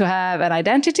have to have an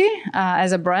identity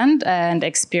as a brand and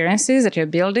experiences that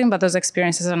you're building, but those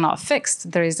experiences are not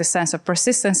fixed. There is the sense of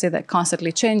persistency that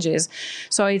constantly changes.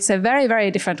 So it's a very, very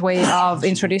different way of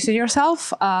introducing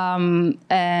yourself and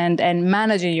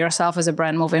managing yourself as a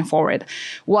brand moving forward.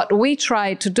 What we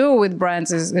try to do with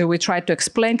brands is we try to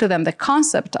explain to them the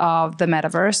concept of the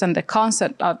metaverse and the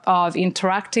concept of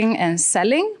interacting and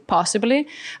selling, possibly,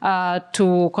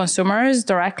 to consumers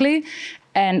directly,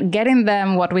 and getting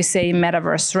them what we say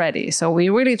metaverse ready. So we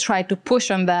really try to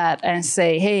push on that and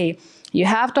say, hey, you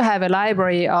have to have a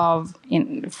library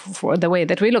for the way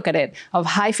that we look at it, of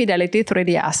high fidelity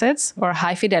 3D assets or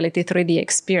high fidelity 3D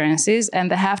experiences,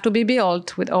 and they have to be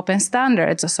built with open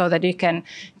standards so that you can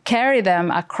carry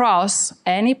them across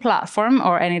any platform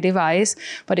or any device,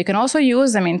 but you can also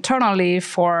use them internally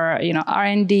for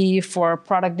R&D, for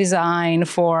product design,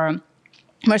 for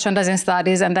merchandising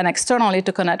studies, and then externally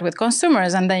to connect with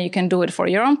consumers. And then you can do it for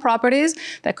your own properties.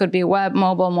 That could be web,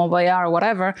 mobile AR,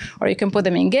 whatever. Or you can put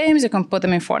them in games. You can put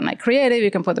them in Fortnite Creative.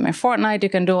 You can put them in Fortnite. You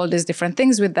can do all these different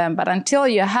things with them. But until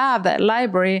you have that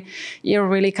library, you're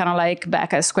really kind of like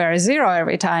back at square zero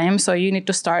every time. So you need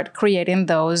to start creating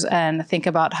those and think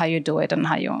about how you do it and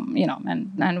how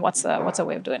and what's a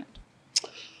way of doing it.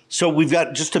 So we've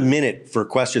got just a minute for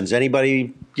questions.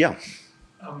 Anybody? Yeah.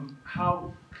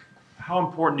 How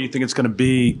important do you think it's going to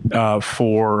be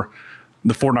for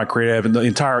the Fortnite Creative and the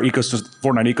entire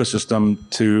Fortnite ecosystem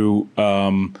to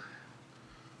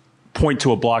point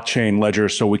to a blockchain ledger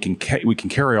so we can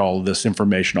carry all of this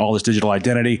information, all this digital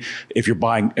identity? If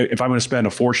I'm going to spend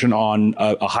a fortune on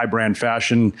a high brand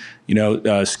fashion,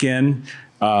 skin,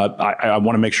 I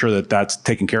want to make sure that that's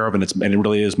taken care of and it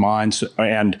really is mine. So,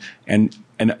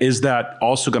 and is that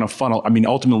also going to funnel? I mean,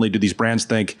 ultimately, do these brands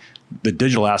think the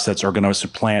digital assets are going to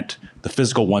supplant the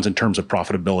physical ones in terms of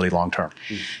profitability long term?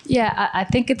 Yeah, I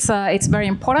think it's very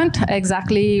important.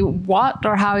 Exactly what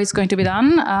or how it's going to be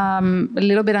done, a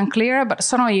little bit unclear, but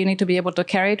certainly you need to be able to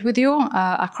carry it with you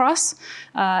across.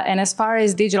 And as far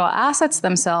as digital assets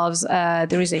themselves,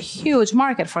 there is a huge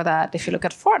market for that. If you look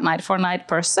at Fortnite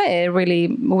per se, really,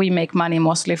 we make money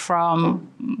mostly from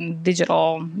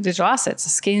digital assets,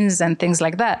 skins and things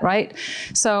like that, right?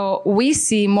 So we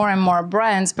see more and more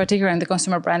brands, particularly in the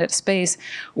consumer branded space,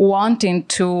 wanting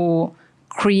to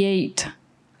create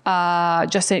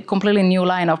just a completely new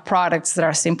line of products that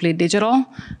are simply digital.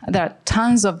 There are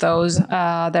tons of those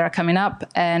that are coming up.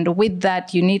 And with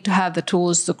that, you need to have the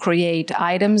tools to create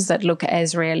items that look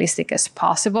as realistic as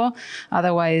possible.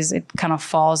 Otherwise, it kind of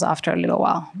falls after a little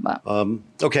while. But.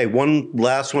 Okay, one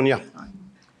last one, yeah.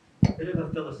 A bit of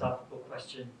a philosophical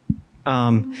question.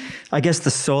 I guess the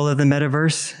soul of the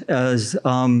metaverse is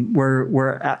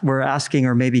we're asking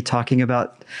or maybe talking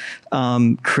about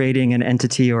creating an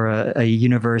entity or a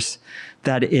universe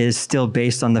that is still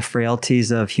based on the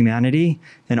frailties of humanity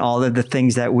and all of the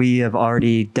things that we have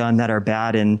already done that are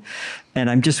bad. And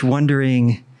I'm just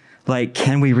wondering,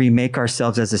 can we remake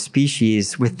ourselves as a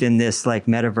species within this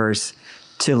metaverse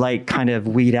to kind of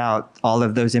weed out all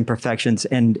of those imperfections?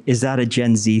 And is that a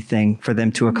Gen Z thing for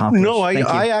them to accomplish? No,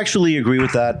 I actually agree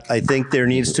with that. I think there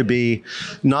needs to be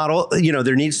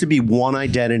there needs to be one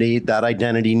identity. That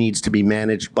identity needs to be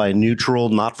managed by a neutral,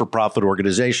 not-for-profit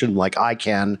organization like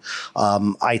ICANN.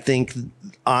 I think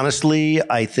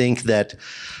that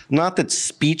not that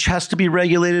speech has to be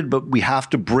regulated, but we have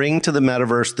to bring to the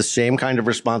metaverse the same kind of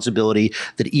responsibility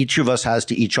that each of us has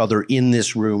to each other in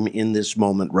this room, in this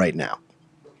moment right now.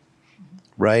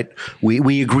 Right?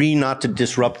 We agree not to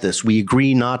disrupt this. We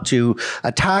agree not to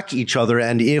attack each other.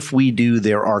 And if we do,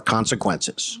 there are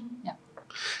consequences. Yeah.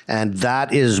 And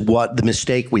that is what the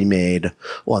mistake we made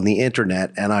on the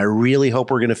internet. And I really hope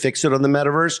we're going to fix it on the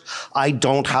metaverse. I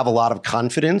don't have a lot of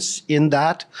confidence in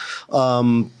that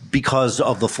because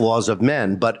of the flaws of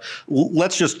men. But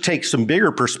let's just take some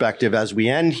bigger perspective as we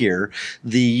end here.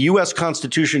 The U.S.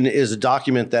 Constitution is a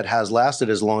document that has lasted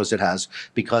as long as it has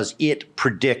because it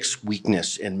predicts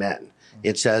weakness in men.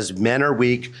 It says men are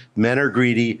weak, men are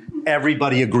greedy.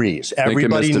 Everybody agrees.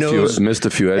 Everybody knows. Missed a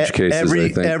few edge cases. I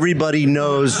think everybody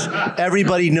knows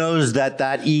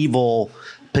that evil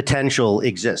potential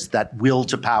exists, that will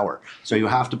to power. So you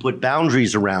have to put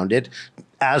boundaries around it.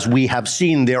 As we have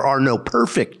seen, there are no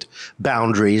perfect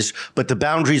boundaries, but the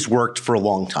boundaries worked for a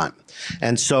long time.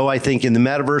 And so I think in the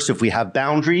metaverse, if we have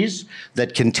boundaries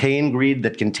that contain greed,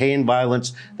 that contain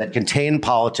violence, that contain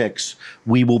politics,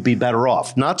 we will be better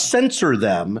off. Not censor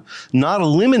them, not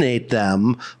eliminate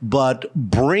them, but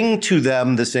bring to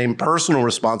them the same personal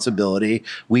responsibility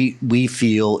we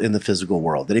feel in the physical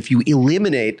world. That if you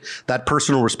eliminate that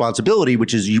personal responsibility,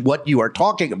 which is what you are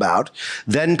talking about,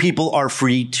 then people are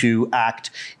free to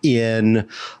act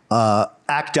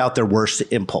out their worst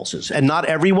impulses. And not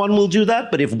everyone will do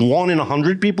that, but if 1 in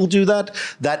 100 people do that,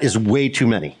 that is way too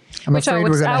many. I'm afraid we're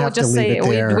going to have to leave it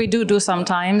there. We do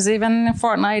sometimes, even in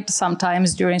Fortnite,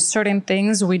 sometimes during certain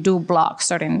things, we do block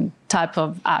certain type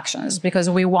of actions because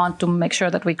we want to make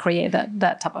sure that we create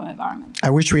that type of environment. I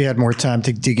wish we had more time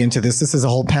to dig into this. This is a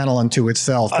whole panel unto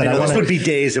itself. But this would be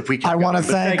days if we could. I want to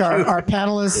thank our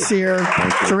panelists here.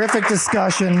 Terrific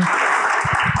discussion.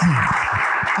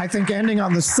 I think ending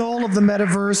on the soul of the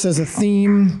metaverse as a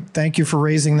theme. Thank you for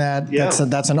raising that. Yeah.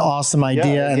 That's an awesome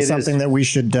idea and something that we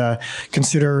should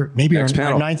consider maybe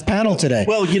our ninth panel today.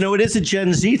 Well, it is a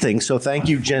Gen Z thing, so thank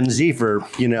you, Gen Z, for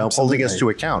holding us to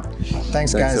account.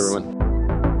 Thanks guys. Everyone.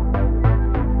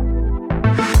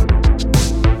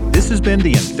 This has been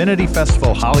the Infinity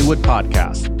Festival Hollywood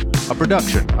podcast, a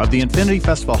production of the Infinity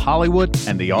Festival Hollywood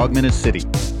and the Augmented City.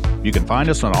 You can find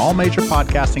us on all major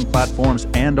podcasting platforms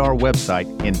and our website,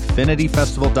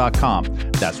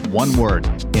 infinityfestival.com. That's one word,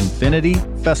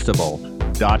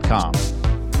 infinityfestival.com.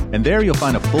 And there you'll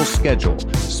find a full schedule,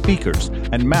 speakers,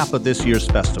 and map of this year's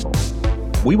festival.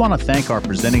 We want to thank our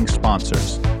presenting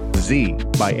sponsors, Z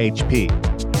by HP,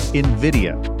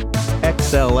 NVIDIA,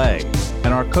 XLA,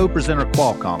 and our co-presenter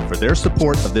Qualcomm for their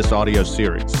support of this audio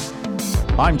series.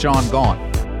 I'm John Gaunt,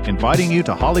 inviting you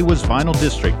to Hollywood's Vinyl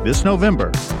District this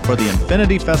November for the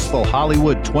Infinity Festival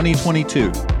Hollywood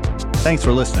 2022. Thanks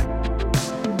for listening.